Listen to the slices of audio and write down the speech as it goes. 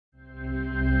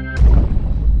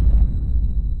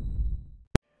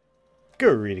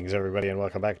Greetings everybody and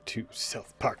welcome back to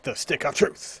South Park the Stick of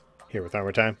Truth. Here with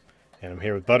Armour Time, and I'm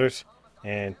here with Butters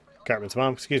and Cartman's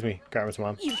mom. Excuse me, Cartman's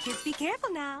mom. You kids be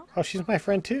careful now. Oh, she's my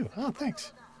friend too. Oh,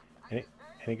 thanks.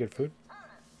 Any good food?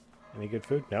 Any good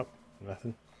food? Nope,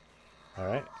 nothing.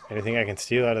 Alright, anything I can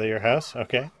steal out of your house?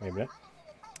 Okay, maybe not.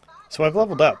 So I've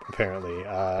leveled up apparently.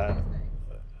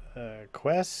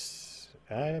 Quests,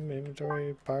 item,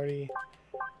 inventory, party,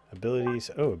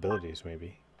 abilities. Oh, abilities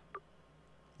maybe.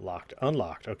 Locked.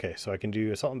 Unlocked. Okay, so I can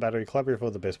do assault and battery, club your foe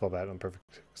with a baseball bat on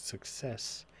perfect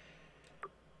success.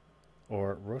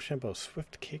 Or Rochambeau,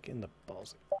 swift kick in the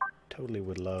balls. Totally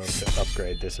would love to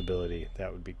upgrade this ability.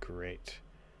 That would be great.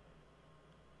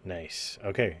 Nice.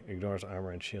 Okay, ignores armor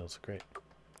and shields. Great.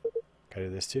 Can I do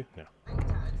this too? No.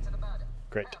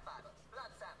 Great.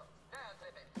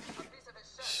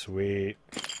 Sweet.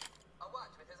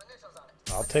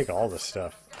 I'll take all this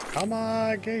stuff. Come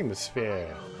on, Game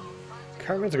Sphere.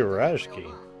 Cartman's garage key.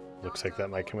 Looks like that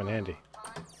might come in handy.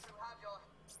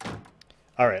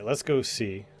 Alright, let's go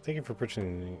see. Thank you for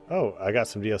purchasing. Oh, I got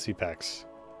some DLC packs.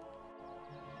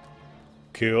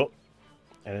 Cool.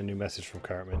 And a new message from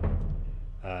Cartman.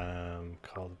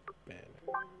 Called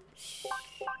banners.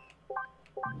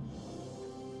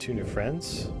 2 new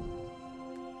friends.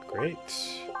 Great.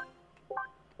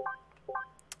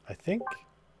 I think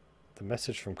the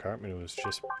message from Cartman was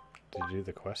just to do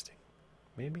the questing.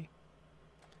 Maybe?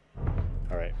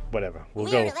 Alright, whatever. We'll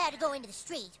go. We aren't allowed to go into the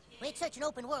street. It's such an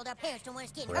open world, our parents don't want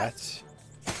us getting Rats.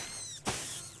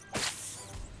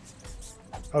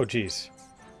 Oh, jeez.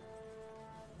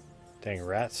 Dang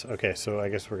rats. Okay, so I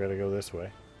guess we're gonna go this way.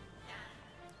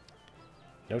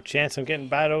 No chance I'm getting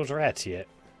by those rats yet.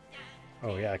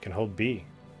 Oh yeah, I can hold B.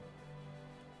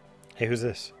 Hey, who's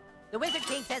this? The Wizard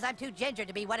King says I'm too ginger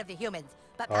to be one of the humans,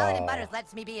 but Paladin Butters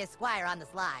lets me be his squire on the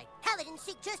sly. Paladins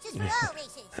seek justice for all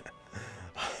races.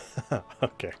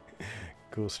 Okay.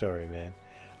 Cool story, man.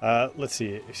 Let's see.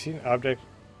 If you see an object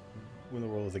in the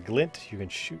world with a glint, you can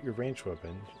shoot your ranged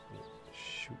weapon.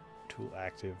 Shoot tool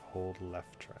active, hold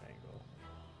left triangle.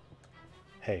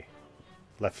 Hey.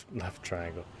 Left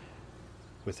triangle.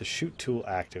 With the shoot tool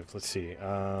active. Let's see.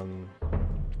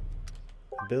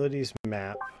 Abilities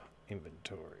map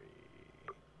inventory.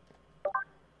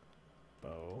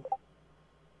 Bow.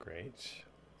 Great.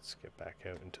 Let's get back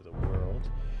out into the world.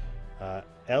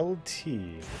 LT.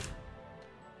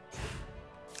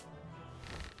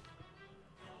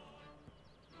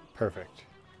 Perfect.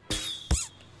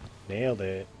 Nailed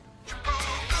it.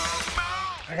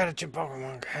 I got a gym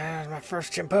Pokemon. That's my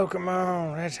first gym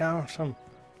Pokemon. That's awesome.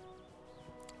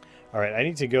 Alright, I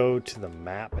need to go to the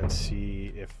map and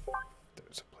see if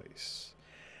there's a place.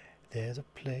 There's a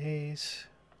place.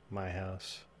 My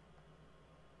house.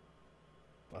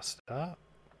 Bus stop.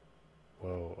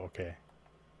 Whoa, okay.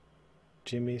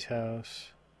 Jimmy's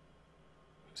house.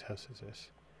 Whose house is this?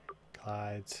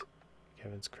 Clyde's.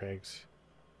 Kevin's, Craig's.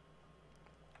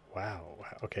 Wow.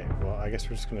 Okay, well, I guess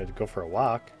we're just going to go for a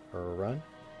walk or a run.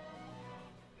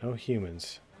 No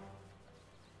humans.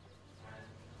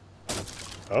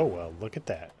 Oh, well, look at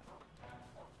that.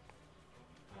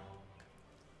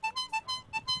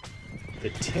 The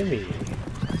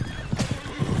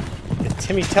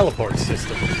Timmy teleport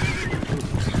system.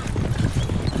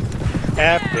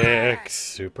 Epic.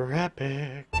 Super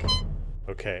epic.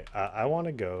 Okay, I want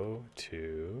to go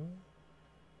to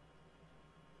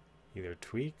either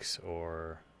Tweaks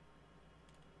or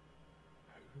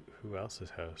who else's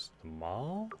house? The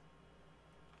mall?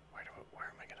 Where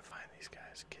am I going to find these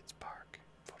guys? Kids Park.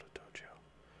 Photo Dojo.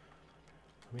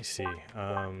 Let me see.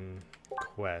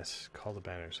 Quest. Call the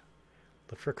banners.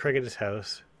 Look for Craig at his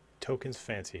house. Token's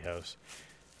fancy house.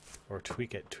 Or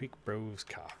Tweak at Tweak Bros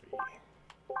Coffee.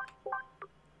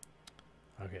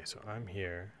 Okay, so I'm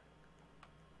here.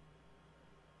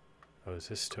 Oh, is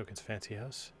this Token's fancy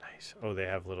house? Nice. Oh, they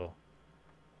have little...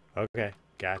 Okay,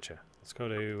 gotcha. Let's go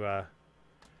to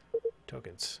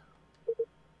Token's.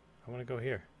 I want to go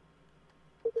here.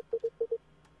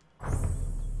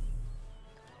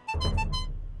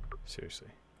 Seriously.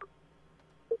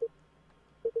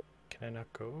 Can I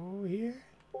not go here?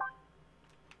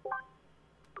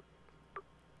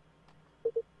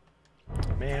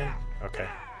 Man. Okay.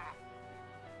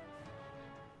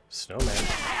 Snowman.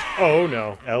 Oh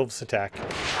no, elves attack.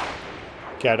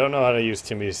 Okay, I don't know how to use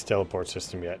Timmy's teleport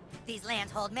system yet. These lands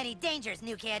hold many dangers,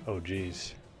 new kid. Oh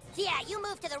jeez. Yeah, you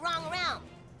moved to the wrong realm.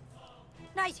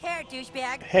 Nice hair,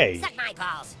 douchebag. Hey. Suck my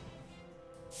balls.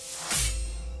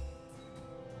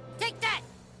 Take that.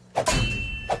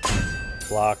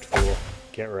 Blocked, fool.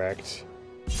 Get wrecked.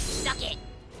 Suck it.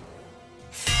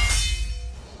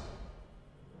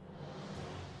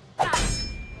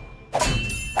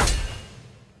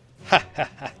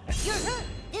 You're hurt.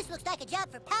 This looks like a job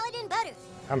for Paladin Butters.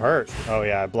 I'm hurt. Oh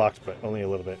yeah, I blocked, but only a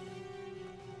little bit.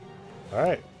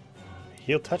 Alright.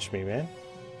 He'll touch me, man.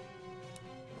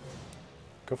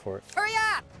 Go for it. Hurry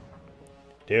up!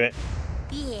 Do it.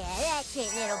 Yeah, that's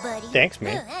it, little buddy. Thanks,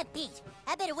 man. I'm beat.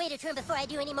 I better wait a turn before I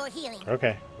do any more healing.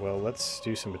 Okay, well, let's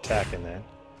do some attacking then.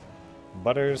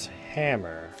 Butters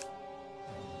hammer.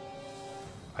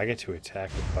 I get to attack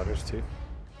with Butters too.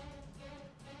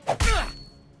 I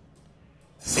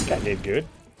think I did good.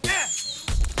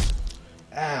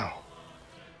 Ow.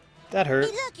 That hurt.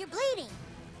 Hey, look, you're bleeding.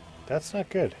 That's not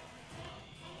good.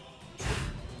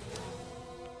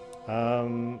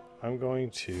 I'm going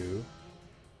to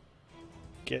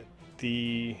get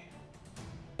the,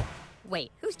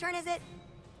 Wait, whose turn is it?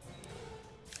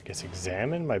 I guess,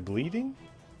 examine my bleeding?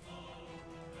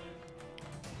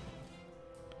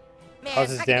 Man,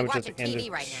 Causes I could be damage at watching the end TV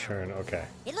of right now. turn. Okay.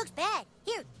 It looks bad.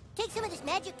 Here, take some of this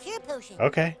magic cure potion.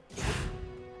 Okay.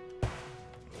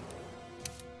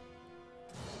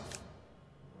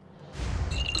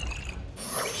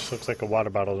 This looks like a water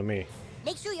bottle to me.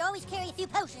 Make sure you always carry a few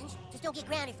potions. Just don't get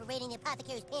grounded for raiding the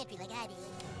apothecary's pantry like I did.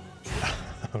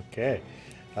 Okay.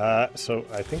 So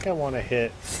I think I want to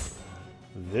hit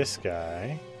this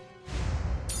guy.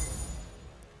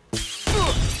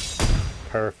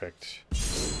 Perfect.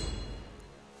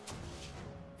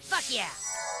 Fuck yeah!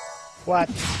 What?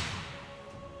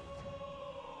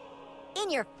 In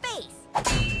your face!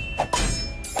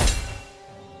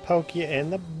 Poke you in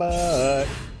the butt.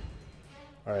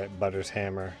 Alright, Butters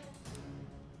hammer.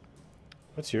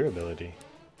 What's your ability?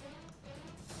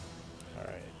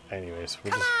 Alright, anyways,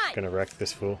 we're just gonna wreck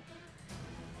this fool.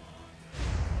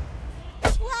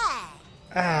 Why?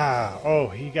 Ah! Oh,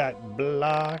 he got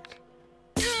blocked.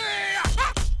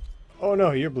 Oh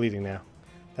no, you're bleeding now.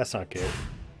 That's not good.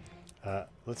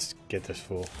 Let's get this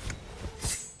fool.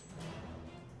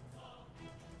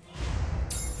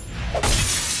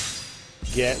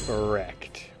 Get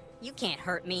wrecked. You can't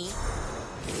hurt me.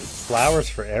 Flowers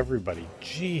for everybody.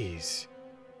 Jeez.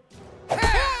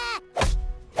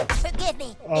 Forgive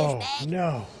me, Oh douchebag.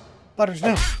 no. Butters,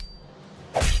 no.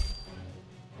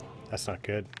 That's not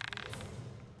good.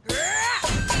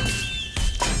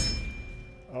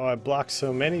 Oh, I blocked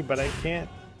so many, but I can't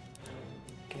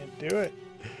do it.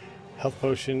 Health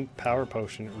potion, power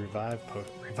potion, revive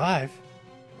potion. Revive?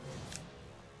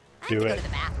 I Do have to it. go to the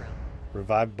bathroom.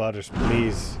 Revive Butters,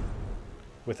 please.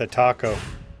 With a taco.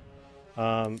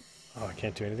 Oh, I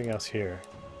can't do anything else here.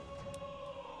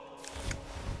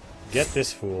 Get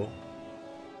this fool.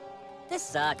 This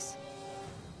sucks.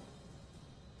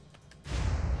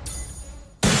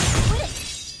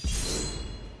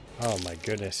 Oh my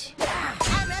goodness.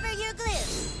 I rubber your glue.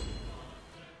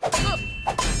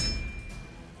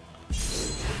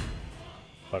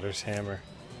 Butters hammer.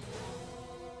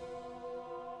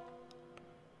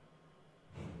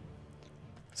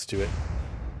 Let's do it.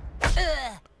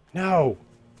 No!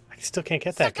 I still can't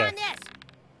get that Suck guy. on this.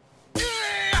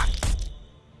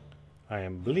 I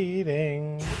am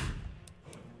bleeding.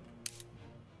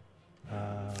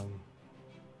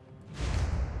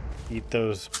 Eat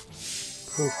those.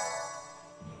 Poof.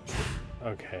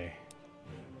 Okay.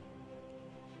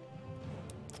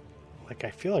 Like, I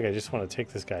feel like I just want to take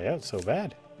this guy out so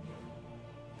bad.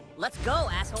 Let's go,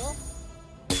 asshole.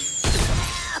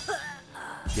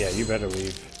 Yeah, you better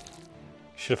leave.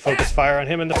 Should have focused fire on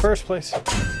him in the first place.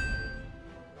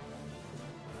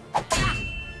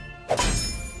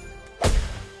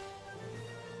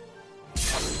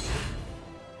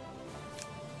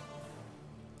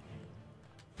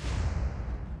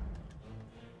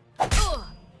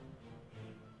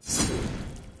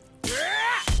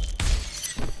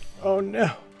 Oh no.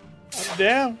 I'm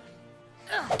down.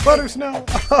 Butters, no.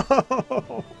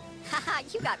 Haha,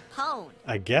 you got pwned.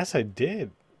 I guess I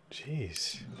did.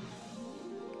 Jeez.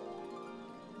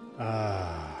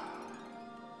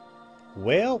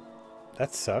 Well,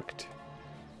 that sucked.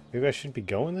 Maybe I shouldn't be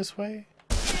going this way?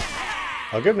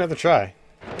 I'll give it another try.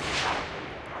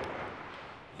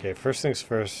 Okay, first things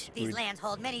first. These lands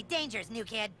hold many dangers, new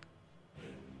kid.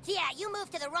 Yeah, you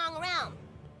moved to the wrong realm.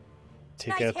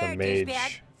 Take Nice out the hair, mage.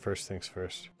 douchebag. First things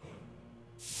first.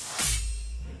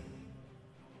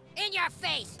 In your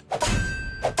face.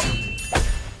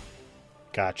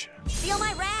 Gotcha. Feel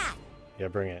my wrath. Yeah,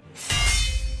 bring it.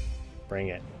 Bring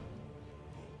it.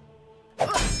 You're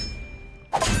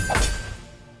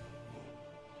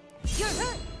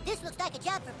hurt. This looks like a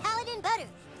job for Paladin Butters.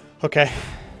 Okay.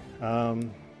 I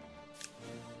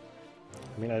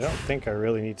mean, I don't think I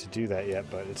really need to do that yet,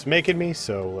 but it's making me,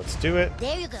 so let's do it.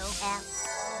 There you go, Al.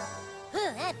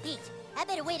 I'm beat. I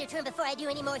better wait a turn before I do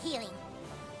any more healing.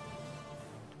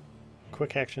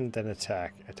 quick action, then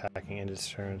attack. Attacking in its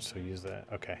turn, so use that.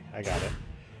 Okay, I got it.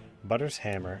 Butter's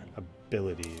hammer.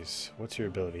 Abilities. What's your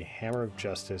ability? Hammer of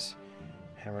Justice.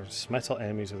 Hammer smites all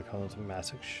enemies with the columns of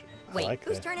massive. Wait, like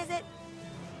whose that. turn is it?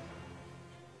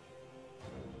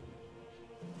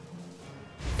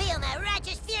 Feel my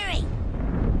righteous fury!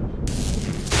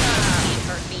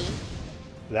 Hurt me.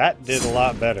 That did a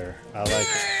lot better. I like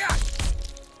it.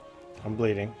 I'm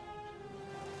bleeding.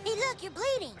 Hey, look, you're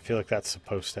bleeding! I feel like that's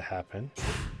supposed to happen.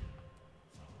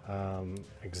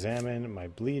 Examine my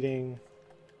bleeding.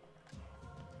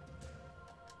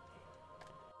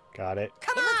 Got it.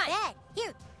 Come on! Bad.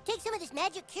 Here, take some of this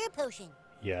magic cure potion.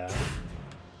 Yeah.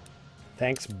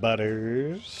 Thanks,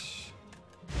 Butters.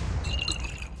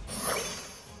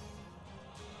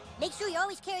 Make sure you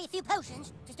always carry a few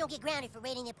potions. Just don't get grounded for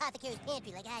raiding the apothecary's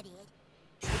pantry like I did.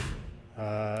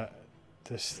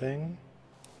 This thing?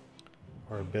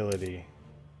 Or ability?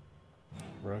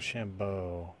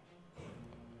 Rochambeau.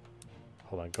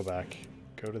 Hold on, go back.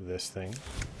 Go to this thing.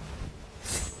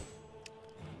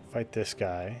 Fight this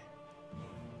guy.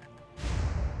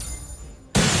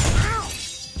 Ow!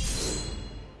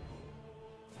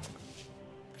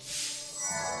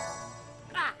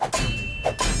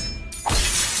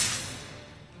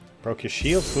 Broke your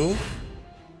shield, fool.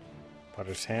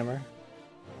 Butter's hammer.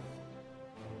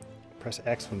 Press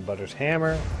X when Butter's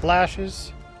hammer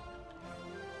flashes.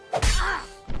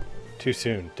 Too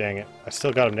soon, dang it. I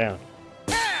still got him down.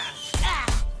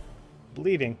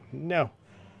 Bleeding, no.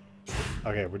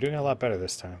 Okay, we're doing a lot better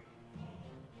this time.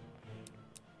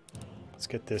 Let's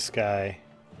get this guy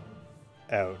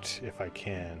out if I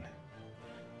can.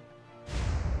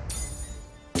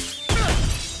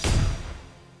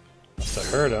 Must have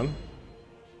hurt him.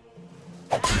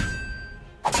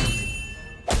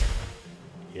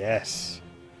 Yes.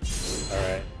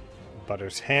 Alright.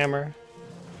 Butter's hammer.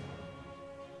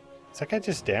 Is that guy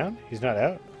just down? He's not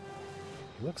out?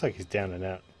 He looks like he's down and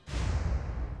out.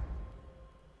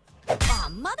 Aw,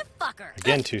 motherfucker!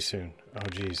 Again too soon. Oh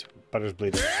jeez. Butter's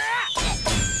bleeding.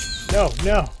 No,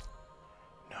 no!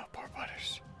 No, poor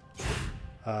Butters.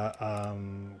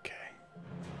 Okay.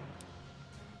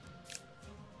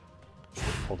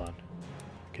 Hold on.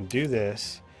 I can do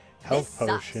this. Health This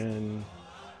sucks. potion.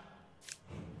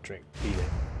 Drink. Beat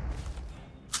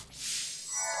it.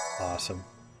 Awesome.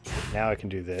 Now I can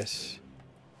do this.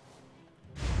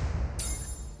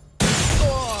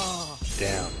 Oh.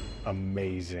 Down.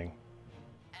 Amazing.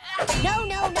 No,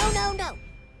 no, no, no, no!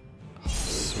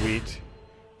 Sweet.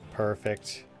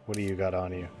 Perfect. What do you got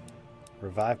on you?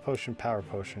 Revive potion, power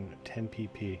potion, 10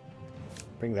 PP.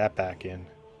 Bring that back in.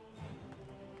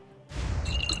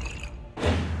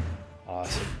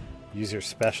 Awesome. Use your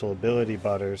special ability,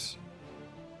 Butters.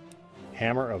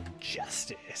 Hammer of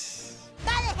Justice.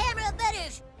 By the hammer of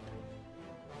Butters!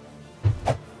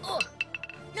 Oh.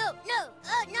 No, no,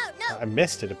 no, no! I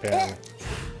missed it, apparently.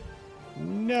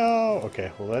 No!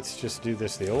 Okay, well, let's just do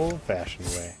this the old-fashioned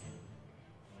way.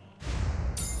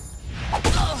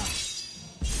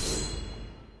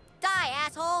 Die,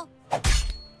 asshole!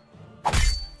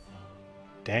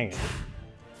 Dang it.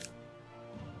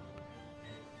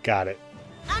 Got it.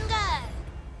 On guard!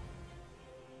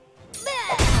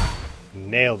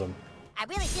 Nailed him. I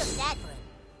really feel sad for him.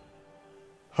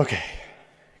 Okay.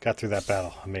 Got through that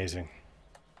battle. Amazing.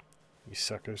 You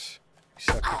suckers. You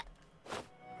suckers.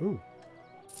 Ooh.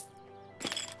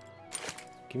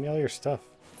 Give me all your stuff.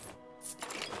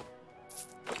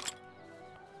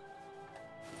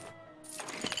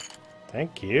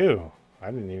 Thank you.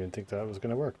 I didn't even think that was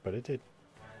going to work, but it did.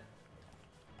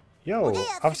 Yo, Well, hey,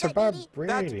 Officer Bob baby.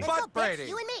 Brady. Let's go, Butt Brady. Bitch,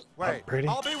 you and me. Wait, Brady?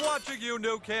 I'll be watching you,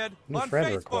 new kid. New on friend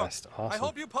Facebook. request. I Awesome.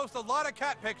 hope you post a lot of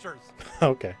cat pictures.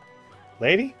 Okay.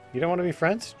 Lady, you don't want to be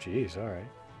friends? Jeez, alright.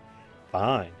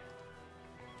 Fine.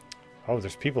 Oh,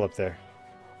 there's people up there.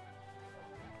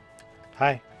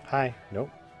 Hi. Hi. Nope.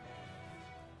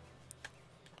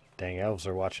 Dang elves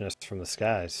are watching us from the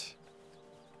skies.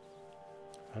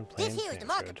 I'm playing This here is the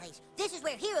Panther. marketplace. This is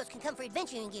where heroes can come for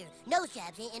adventuring gear, nose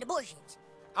jobs, and abortions.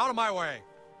 Out of my way.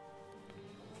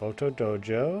 Photo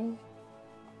dojo.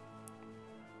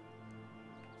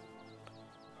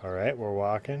 Alright, we're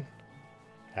walking.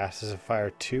 Asses of Fire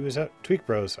 2 is up. Tweak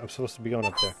Bros. I'm supposed to be going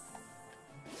up there.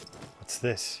 What's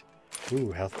this?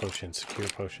 Ooh, health potion, secure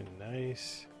potion.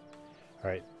 Nice.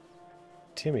 Alright.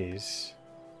 Timmy's.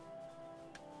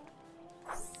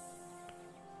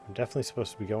 I'm definitely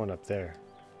supposed to be going up there.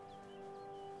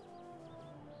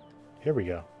 Here we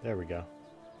go. There we go.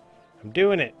 I'm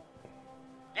doing it.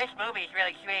 This movie's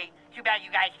really sweet. Too bad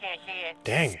you guys can't see it.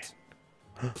 Dang it.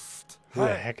 Who the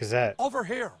Hey. heck is that? Over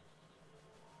here.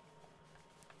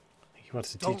 He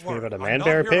wants to Don't teach me worry, about a I'm not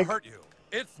manberry here pig? to hurt you.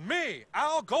 It's me,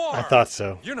 Al Gore. I thought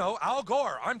so. You know, Al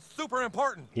Gore. I'm super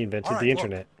important. He invented All right, the look,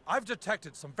 internet. I've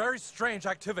detected some very strange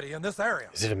activity in this area.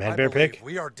 Is it a man I bear believe pig?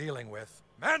 we are dealing with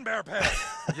man-bear pig.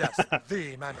 Yes,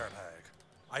 the man-bear pig.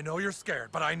 I know you're scared,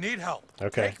 but I need help.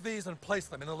 Okay. Take these and place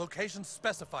them in the location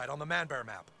specified on the man-bear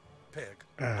map. Pig.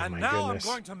 Oh, and my now goodness.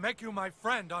 I'm going to make you my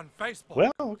friend on Facebook.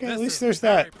 Well, okay, at This least is there's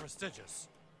very that. prestigious.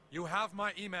 You have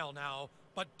my email now,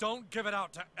 but don't give it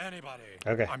out to anybody.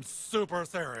 Okay. I'm super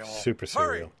serial. Super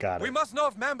Hurry. serial. Got it. We must know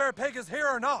if Man-Bear Pig is here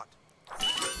or not.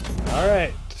 All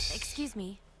right. Excuse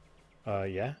me.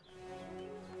 Yeah?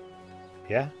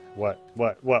 Yeah? What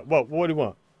do you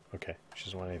want? Okay, she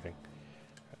doesn't want anything.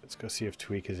 Let's go see if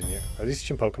Tweak is in here. Are these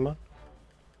gym Pokemon?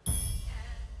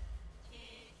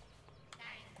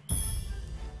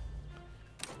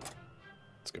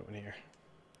 Let's go in here.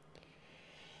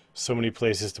 So many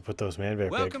places to put those man-bear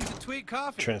pig. Welcome to Tweak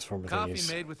Coffee. Transformer Coffee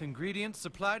thingies. made with ingredients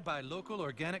supplied by local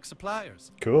organic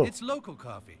suppliers. Cool. It's local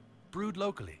coffee, brewed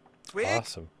locally. Twig?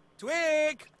 Awesome.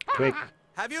 Twig! Tweak.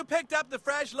 Have you picked up the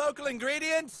fresh local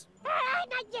ingredients? Not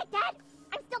yet, Dad.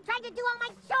 I'm still trying to do all my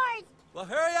chores. Well,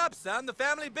 hurry up, son. The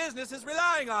family business is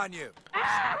relying on you.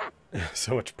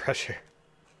 So much pressure.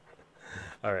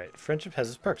 Alright, friendship has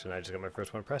its perks, and I just got my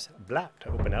first one. Press blah to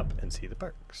open up and see the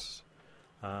perks.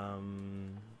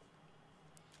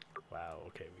 Wow,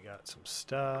 okay, we got some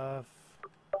stuff.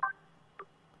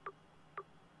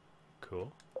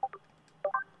 Cool.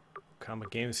 Comic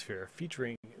Game Sphere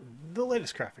featuring the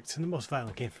latest graphics and the most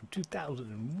violent game from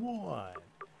 2001.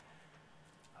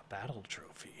 A battle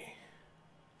trophy.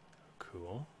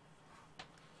 Cool.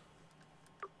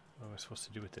 What am I supposed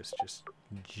to do with this? Just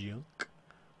junk?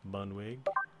 Bunwig.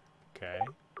 Okay.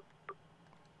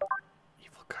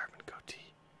 Evil carbon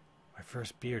goatee. My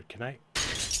first beard. Can I?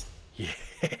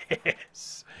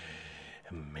 Yes.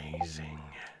 Amazing.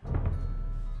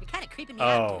 You're kind of creeping me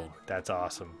out, Oh, dude. that's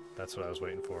awesome. That's what I was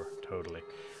waiting for. Totally.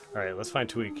 All right, let's find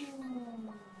Tweak.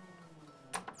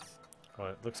 Oh,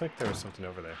 it looks like there was something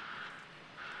over there.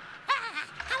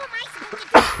 How am I supposed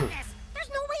to do this? There's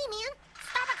no way, man.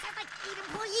 Starbucks has like 8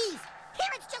 employees.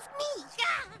 Here it's just me.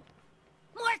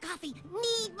 More coffee.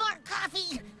 Need more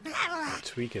coffee.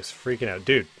 Tweak is freaking out.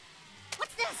 Dude,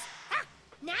 What's this? Huh?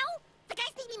 Now? The guys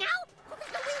need me now? Oh,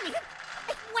 there's no way, man.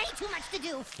 It's way too much to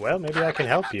do. well, maybe How I am can I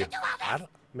help supposed you. to do all this? I don't,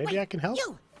 maybe Wait, I can help.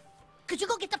 You! Could you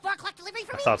go get the 4 o'clock delivery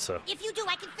for I me? thought so. If you do,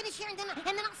 I can finish here and then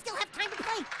I'll still have time to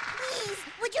play. Please,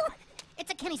 would you? It's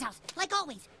at Kenny's house, like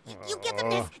always. You give them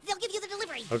this, they'll give you the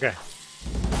delivery. Okay.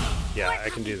 Yeah, More I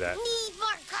can do coffee. that. Need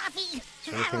more coffee. Is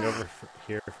there anything over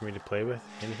here for me to play with?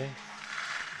 Anything?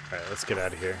 Alright, let's get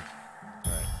out of here.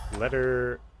 Alright,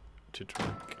 letter to Tweak.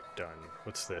 Done.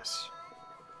 What's this?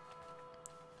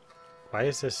 Why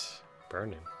is this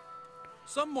burning?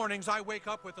 Some mornings I wake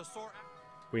up with a sore...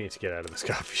 We need to get out of this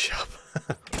coffee shop.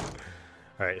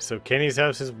 Alright, so Kenny's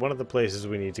house is one of the places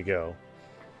we need to go.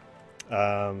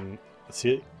 Let's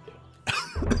see.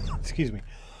 Excuse me.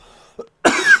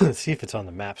 Let's see if it's on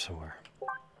the map somewhere.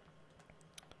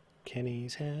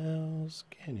 Kenny's house.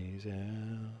 Kenny's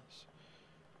house.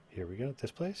 Here we go.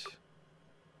 This place?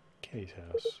 Kenny's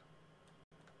house.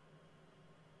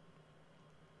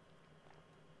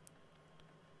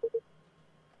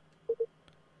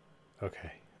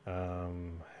 Okay.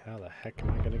 How the heck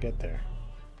am I gonna get there?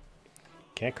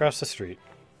 Can't cross the street.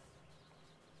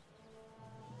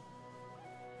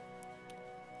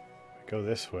 Go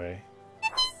this way.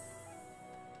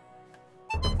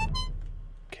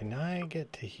 Can I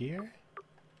get to here?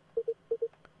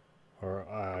 Or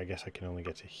I guess I can only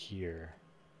get to here.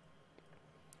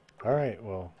 Alright,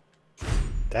 well.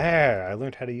 There! I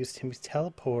learned how to use Timmy's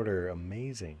teleporter.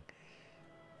 Amazing.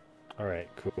 Alright,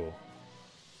 cool.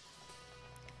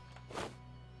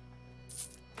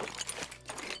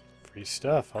 Free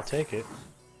stuff. I'll take it.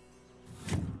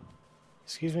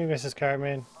 Excuse me, Mrs.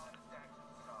 Cartman.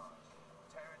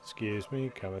 Excuse me,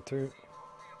 coming through.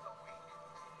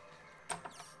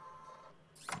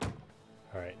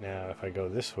 Alright, now if I go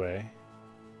this way...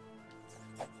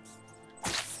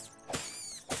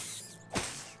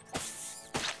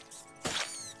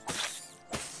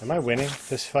 Am I winning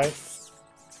this fight?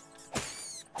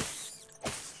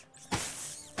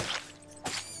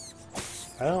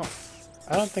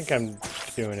 I don't think I'm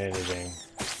doing anything.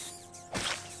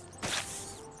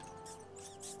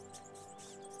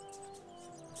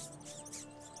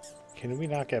 Can we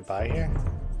not get by here?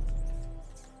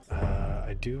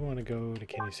 I do want to go to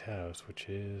Kenny's house, which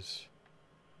is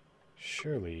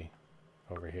surely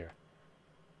over here.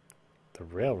 The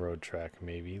railroad track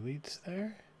maybe leads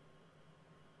there?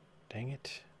 Dang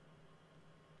it.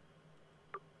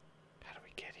 How do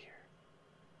we get here?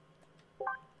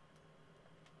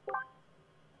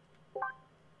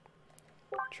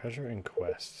 Treasure and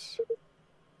quests.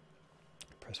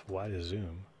 Press Y to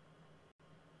zoom.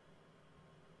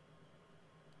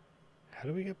 How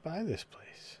do we get by this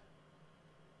place?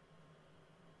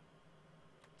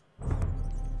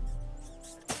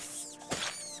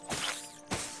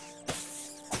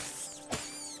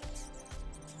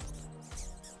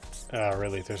 Ah,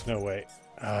 really? There's no way.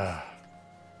 Ah,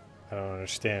 I don't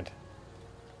understand.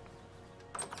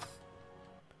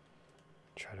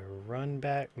 Try to run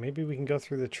back. Maybe we can go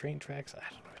through the train tracks. I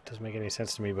don't know. It doesn't make any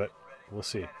sense to me, but we'll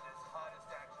see.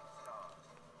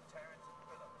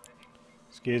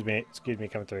 Excuse me,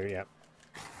 coming through. Yep.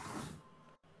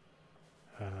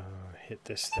 Hit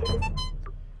this thing.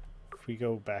 If we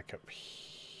go back up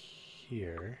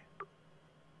here.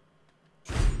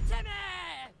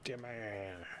 Damn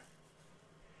it.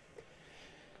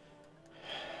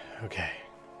 Okay.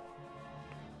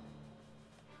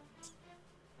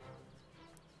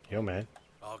 Yo, man.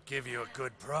 I'll give you a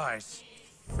good price.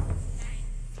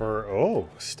 For, oh,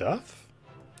 stuff?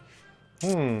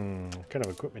 What kind of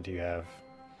equipment do you have?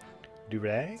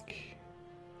 Douchebag?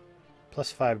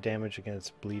 +5 damage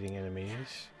against bleeding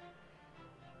enemies.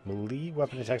 Melee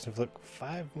weapon attacks inflict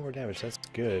 5 more damage. That's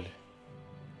good.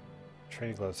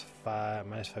 Training gloves,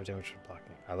 -5 damage for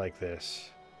blocking. I like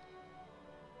this.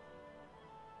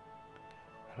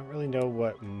 I don't really know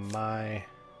what my...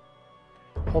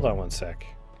 Hold on one sec.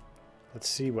 Let's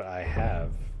see what I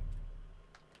have.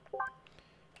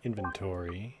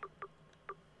 Inventory.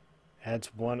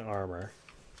 Adds 1 armor.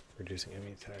 Reducing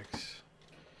enemy attacks.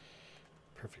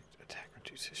 Perfect attack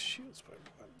reduces shields by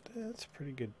 1. That's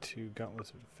pretty good too.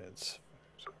 Gauntlets of defense.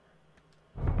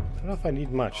 I don't know if I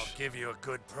need much. I'll give you a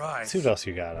good price. Let's see what else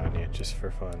you got on you, just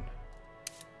for fun.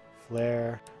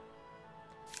 Flare.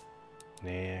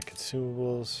 Nah,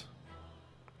 consumables.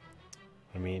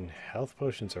 I mean, health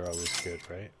potions are always good,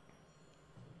 right?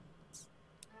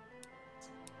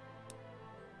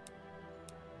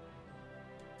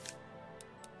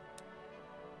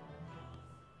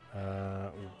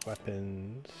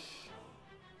 Weapons.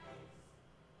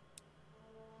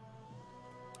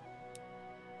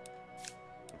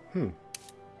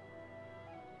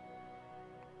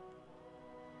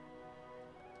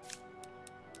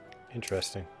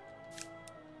 Interesting.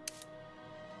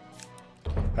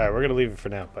 Alright, we're going to leave it for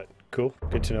now, but cool.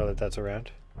 Good to know that that's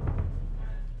around.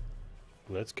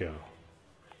 Let's go.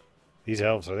 These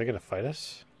elves, are they going to fight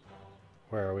us?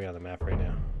 Where are we on the map right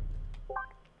now?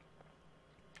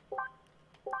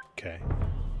 Okay.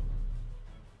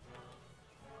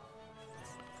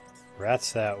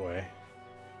 Rats that way.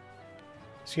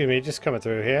 Excuse me, just coming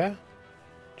through here.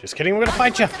 Just kidding, we're going to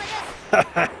fight you!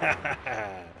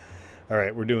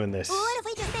 Alright, we're doing this. What if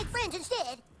we just make friends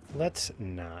instead? Let's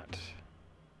not.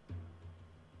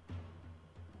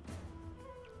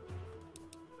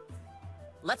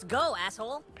 Let's go,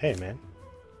 asshole. Hey, man.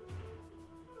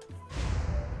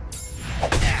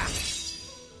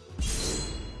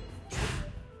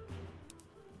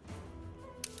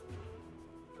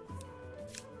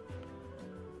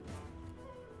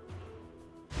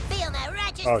 Feel my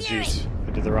righteous Oh, fury. jeez.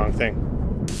 I did the wrong thing.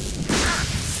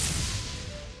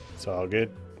 It's all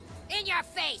good. In your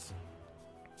face.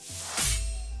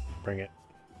 Bring it.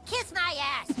 Kiss my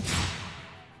ass.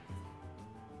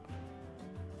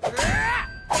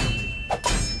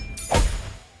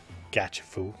 Gotcha,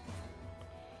 fool.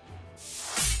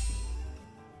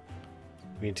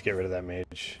 We need to get rid of that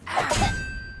mage.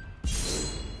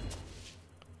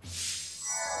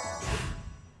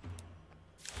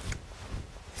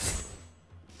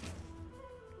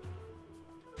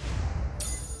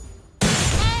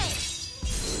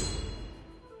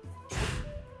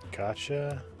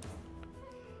 Gotcha.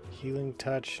 Healing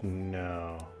touch?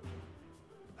 No.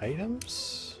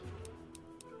 Items?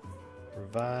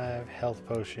 Revive, health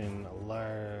potion,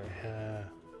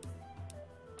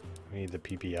 we need the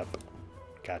PP up.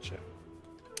 Gotcha.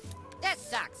 That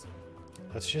sucks.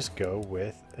 Let's just go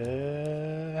with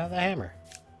the hammer.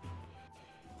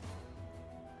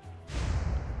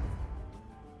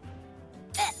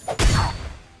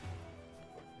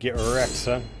 Get wrecked,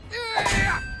 son.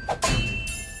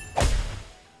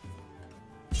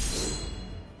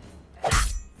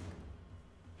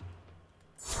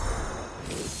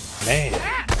 Man.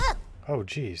 Oh,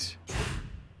 jeez.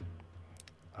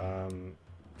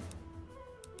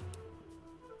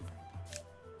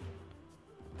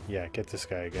 Yeah, get this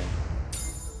guy again.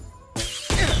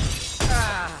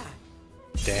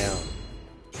 Down.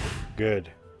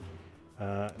 Good.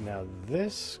 Now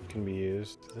this can be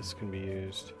used. This can be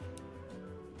used.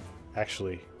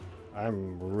 Actually,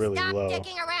 I'm really Stop low.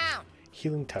 dicking around.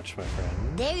 Healing touch, my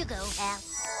friend. There you go, Al.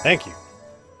 Thank you.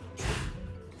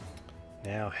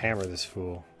 Now hammer this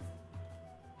fool.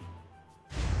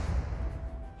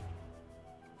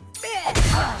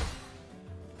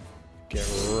 Get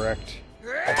wrecked.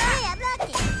 Hey, I'm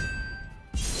lucky.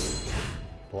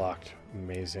 Blocked.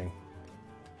 Amazing.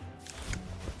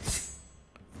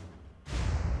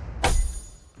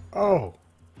 Oh!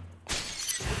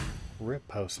 Rip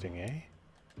posting,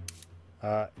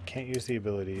 eh? Can't use the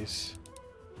abilities.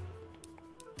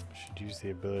 Should use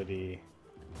the ability.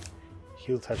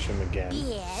 He'll touch him again.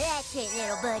 Yeah, that's it,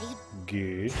 little buddy.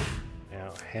 Good.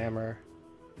 Now hammer.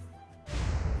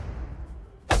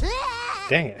 Ah!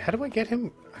 Dang it, how do I get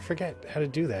him? I forget how to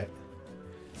do that.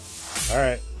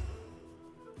 Alright.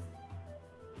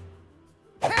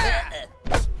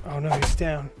 Oh no, he's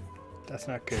down. That's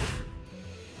not good.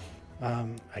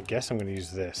 I guess I'm gonna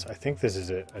use this. I think this is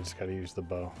it. I just gotta use the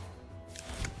bow.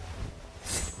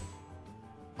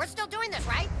 We're still doing this,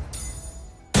 right?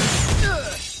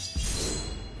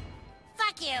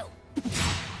 Fuck you.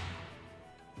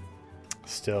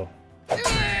 Still.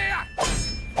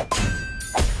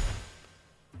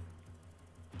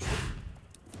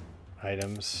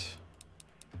 Items.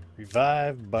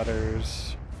 Revive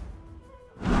Butters.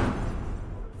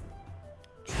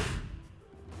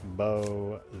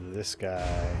 Bow this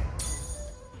guy.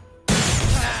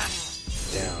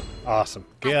 Down. Awesome.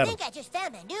 I Get him. think I just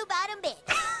found a new bottom bitch.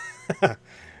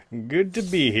 Good to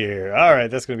be here.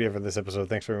 Alright, that's going to be it for this episode.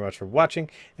 Thanks very much for watching.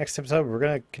 Next episode, we're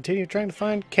going to continue trying to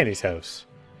find Kenny's house.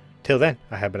 Till then,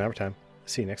 I have been Armour.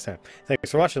 See you next time.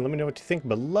 Thanks for watching. Let me know what you think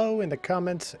below in the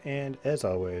comments. And as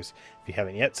always, if you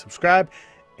haven't yet, subscribe.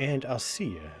 And I'll see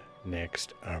you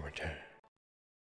next Armour.